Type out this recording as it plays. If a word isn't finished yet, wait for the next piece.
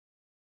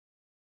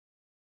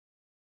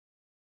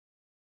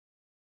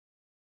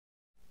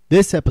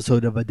This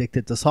episode of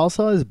Addicted to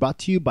Salsa is brought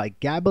to you by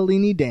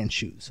Gabellini Dance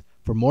Shoes.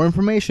 For more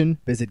information,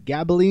 visit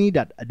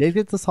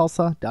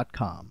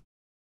gabellini.addictedtosalsa.com.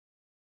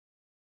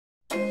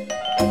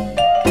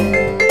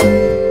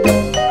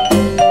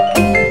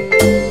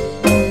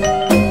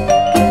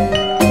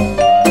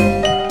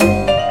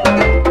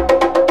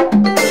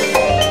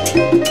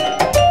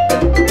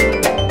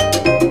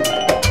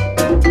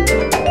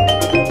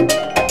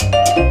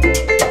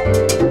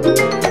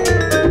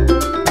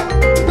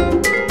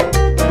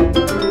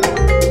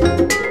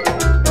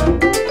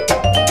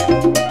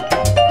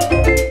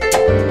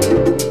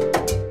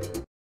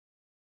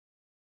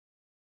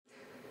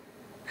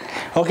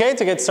 Okay,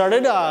 to get started,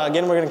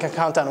 again, we're going to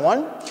count on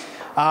one.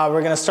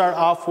 We're going to start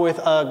off with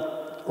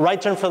a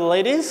right turn for the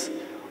ladies.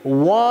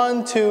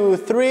 1, 2,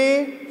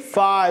 3,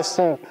 5,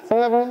 6,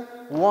 7.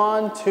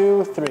 1,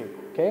 2, 3.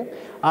 Okay.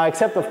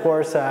 Except, of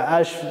course,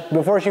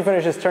 before she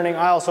finishes turning,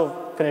 I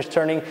also finish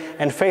turning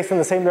and face in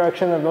the same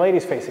direction that the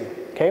lady's facing.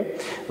 Okay.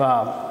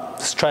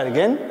 Let's try it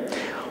again.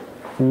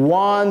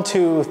 1,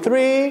 2,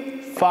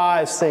 3,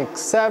 5, 6,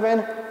 7,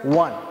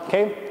 1.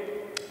 Okay.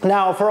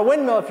 Now, for a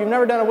windmill, if you've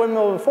never done a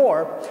windmill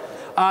before,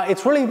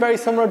 it's really very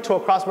similar to a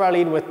crossbar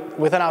lead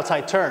with an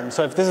outside turn.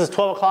 So if this is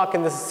 12 o'clock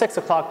and this is 6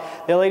 o'clock,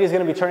 the lady is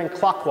going to be turning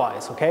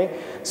clockwise, okay?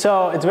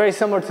 So it's very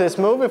similar to this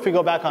move if we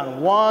go back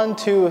on 1,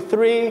 2,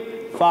 3,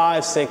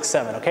 5, 6,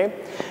 7, okay?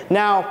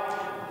 Now,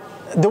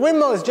 the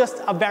windmill is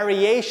just a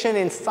variation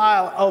in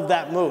style of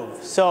that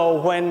move.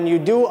 So when you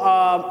do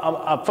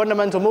a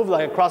fundamental move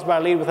like a crossbar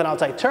lead with an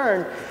outside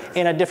turn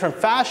in a different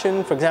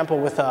fashion, for example,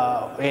 with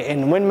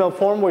in windmill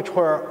form, which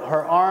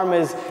her arm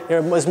is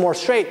more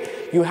straight,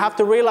 you have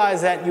to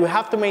realize that you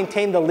have to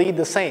maintain the lead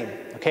the same.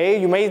 Okay,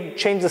 you may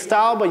change the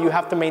style, but you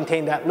have to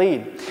maintain that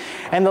lead.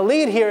 And the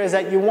lead here is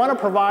that you want to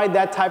provide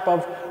that type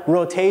of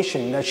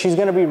rotation, that she's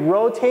going to be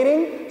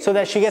rotating so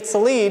that she gets the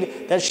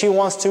lead that she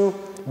wants to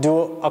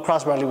do a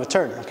crossbar lead with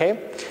turn,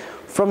 okay?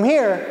 From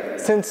here,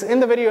 since in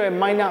the video it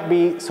might not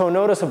be so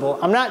noticeable,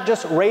 I'm not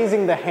just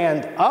raising the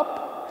hand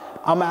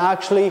up, I'm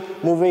actually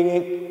moving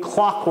it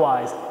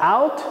clockwise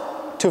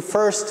out to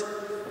first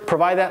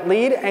provide that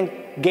lead and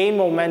gain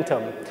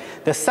momentum.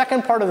 The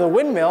second part of the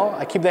windmill,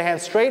 I keep the hand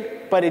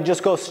straight, but it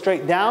just goes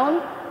straight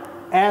down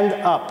and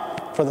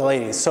up for the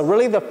ladies. So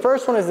really the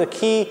first one is the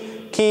key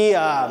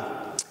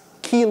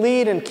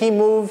lead and key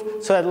move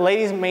so that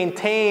ladies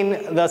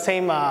maintain the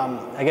same,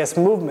 I guess,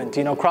 movement,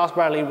 you know,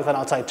 crossbar lead with an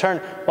outside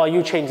turn while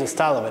you change the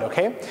style of it,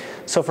 okay?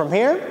 So from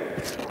here,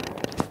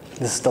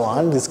 this is still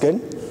on, this is good.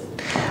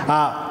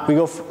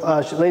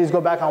 Ladies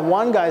go back on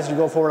 1, guys, you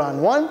go forward on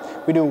 1.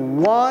 We do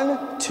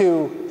 1,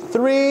 2,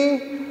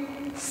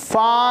 3,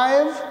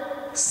 5,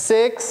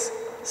 6,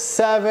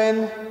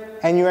 7,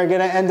 and you are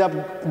gonna end up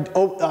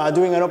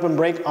doing an open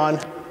break on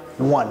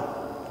 1.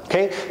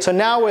 Okay, so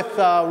now with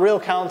real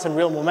counts and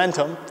real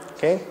momentum,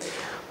 okay,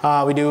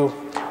 we do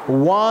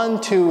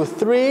 1, 2,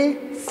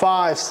 3,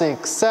 5,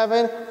 6,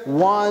 7,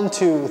 1,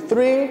 2,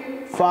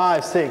 3,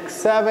 5, 6,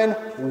 7,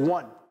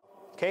 1.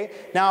 Okay,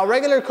 now a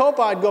regular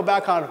copa, I'd go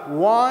back on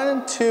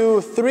 1, 2,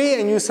 3,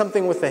 and use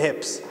something with the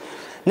hips.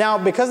 Now,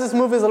 because this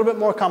move is a little bit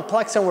more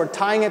complex and we're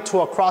tying it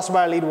to a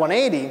crossbar lead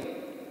 180,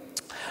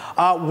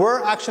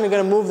 we're actually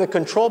going to move the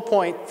control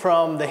point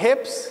from the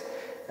hips.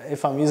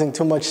 If I'm using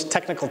too much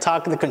technical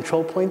talk, the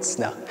control points,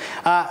 no.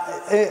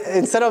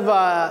 Instead of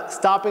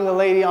stopping the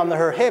lady on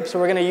her hips,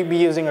 we're going to be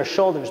using her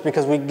shoulders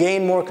because we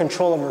gain more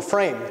control of her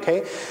frame,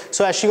 okay?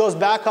 So as she goes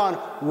back on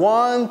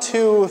 1,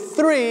 2,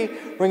 3,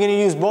 we're going to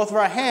use both of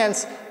our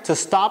hands to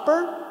stop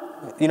her,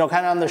 you know,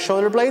 kind of on the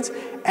shoulder blades,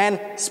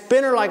 and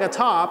spin her like a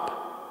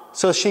top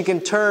so she can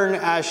turn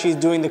as she's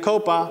doing the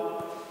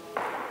copa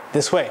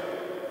this way,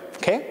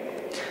 okay?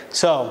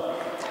 So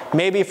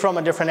maybe from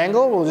a different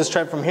angle, we'll just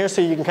try it from here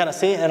so you can kind of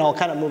see it, and I'll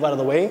kind of move out of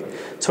the way.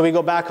 So we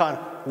go back on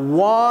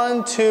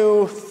 1,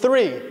 2,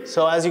 3.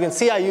 So as you can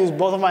see, I use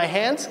both of my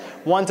hands,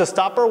 1 to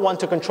stop her, 1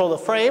 to control the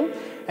frame.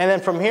 And then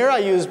from here, I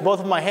use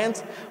both of my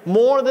hands,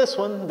 more this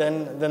one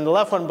than the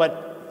left one,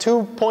 but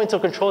 2 points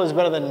of control is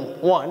better than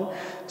 1.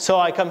 So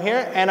I come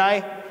here and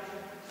I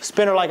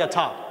spin her like a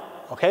top,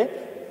 okay?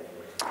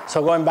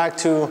 So going back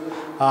to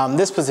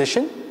this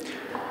position.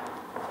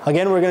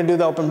 Again, we're gonna do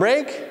the open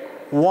break.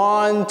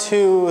 1,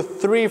 2,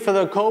 3 for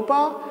the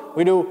copa.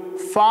 We do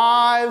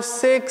 5,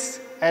 6,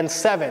 and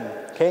 7,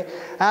 okay?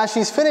 As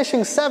she's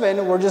finishing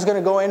 7, we're just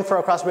gonna go in for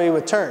a crossbar lead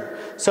with turn.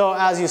 So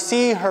as you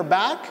see her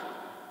back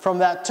from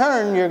that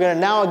turn, you're gonna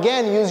now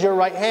again use your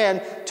right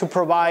hand to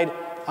provide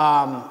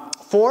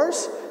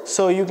force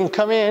so you can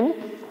come in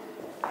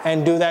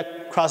and do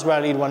that crossbar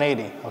lead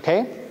 180,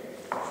 okay?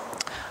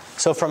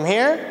 So from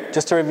here,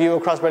 just to review a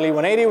crossbar lead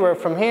 180, we're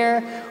from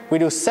here, we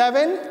do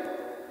 7,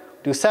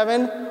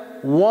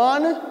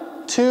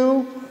 1,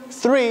 2,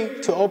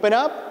 3 to open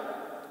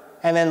up,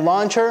 and then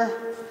launch her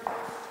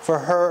for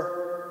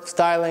her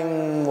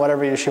styling,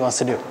 whatever she wants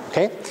to do,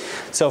 okay?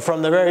 So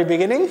from the very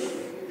beginning,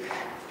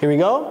 here we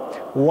go.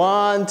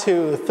 1,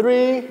 2,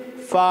 3,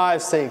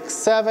 5, 6,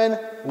 7,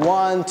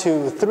 1,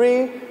 2,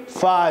 3,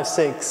 5,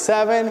 6,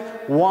 7,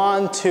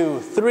 1, 2,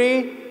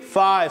 3,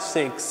 5,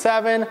 6,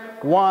 7.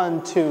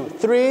 1, 2,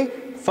 3,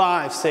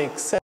 5,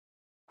 6, 7.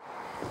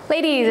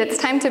 Ladies, it's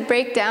time to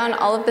break down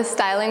all of the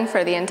styling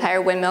for the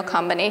entire windmill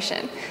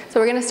combination. So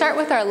we're gonna start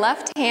with our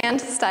left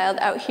hand styled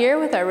out here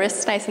with our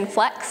wrists nice and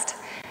flexed.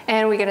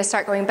 And we're gonna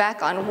start going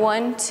back on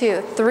 1,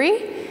 2, 3.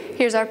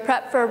 Here's our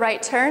prep for a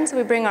right turn. So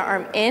we bring our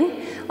arm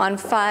in on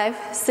 5,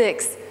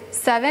 6,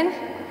 7.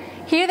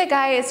 Here the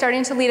guy is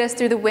starting to lead us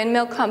through the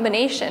windmill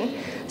combination.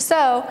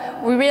 So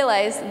we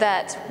realize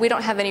that we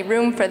don't have any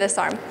room for this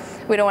arm.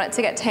 We don't want it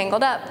to get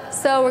tangled up.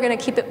 So we're gonna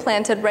keep it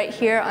planted right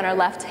here on our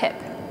left hip.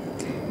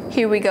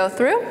 Here we go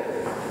through.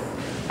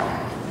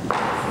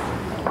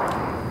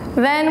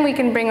 Then we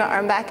can bring our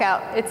arm back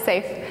out. It's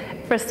safe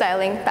for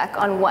styling back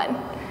on 1.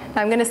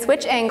 Now I'm going to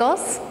switch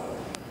angles.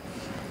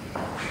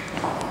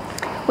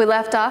 We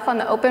left off on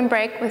the open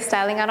break with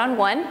styling out on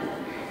 1.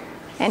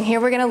 And here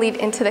we're going to lead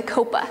into the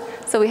copa.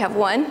 So we have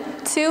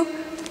 1, 2,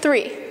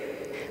 3.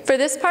 For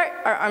this part,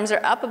 our arms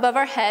are up above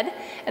our head,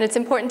 and it's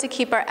important to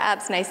keep our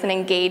abs nice and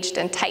engaged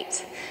and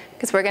tight,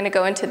 because we're going to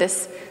go into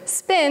this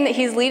spin that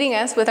he's leading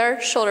us with our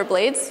shoulder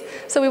blades.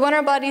 So we want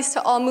our bodies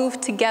to all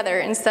move together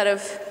instead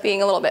of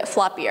being a little bit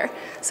floppier.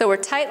 So we're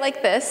tight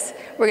like this.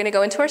 We're going to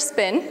go into our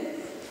spin.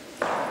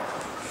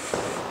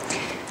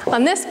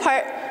 On this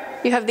part,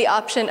 you have the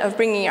option of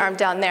bringing your arm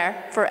down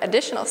there for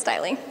additional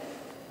styling.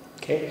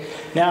 Okay.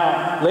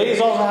 Now,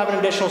 ladies also have an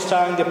additional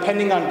styling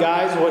depending on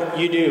guys what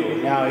you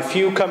do. Now, if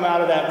you come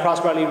out of that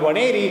crossbar lead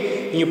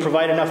 180 and you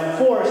provide enough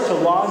force to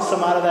launch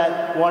them out of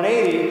that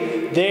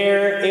 180,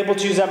 they're able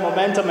to use that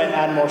momentum and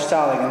add more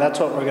styling, and that's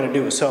what we're going to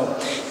do. So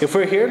if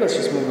we're here, let's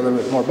just move a little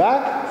bit more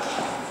back.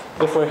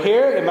 If we're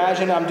here,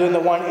 imagine I'm doing the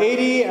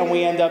 180 and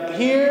we end up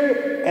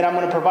here, and I'm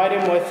going to provide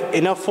him with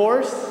enough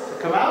force to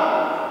come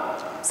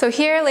out. So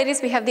here,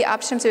 ladies, we have the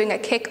option of doing a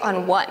kick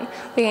on 1.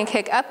 We can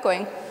kick up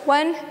going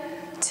 1,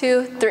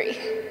 2, 3.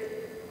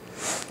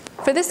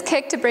 For this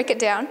kick, to break it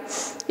down,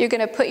 you're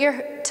going to put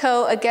your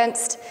toe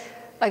against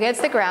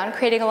the ground,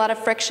 creating a lot of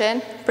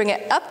friction. Bring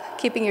it up,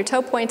 keeping your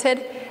toe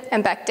pointed,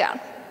 and back down.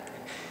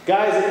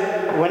 Guys,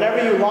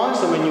 whenever you launch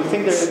them and you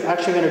think they're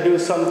actually going to do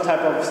some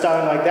type of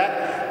styling like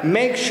that,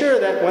 make sure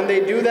that when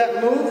they do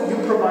that move, you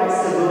provide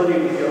stability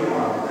with your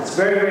arm. It's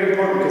very, very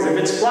important, because if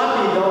it's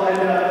floppy, they'll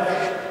end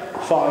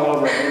up falling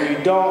over, and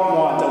you don't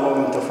want a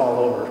woman to fall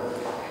over.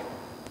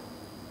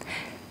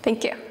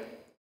 Thank you.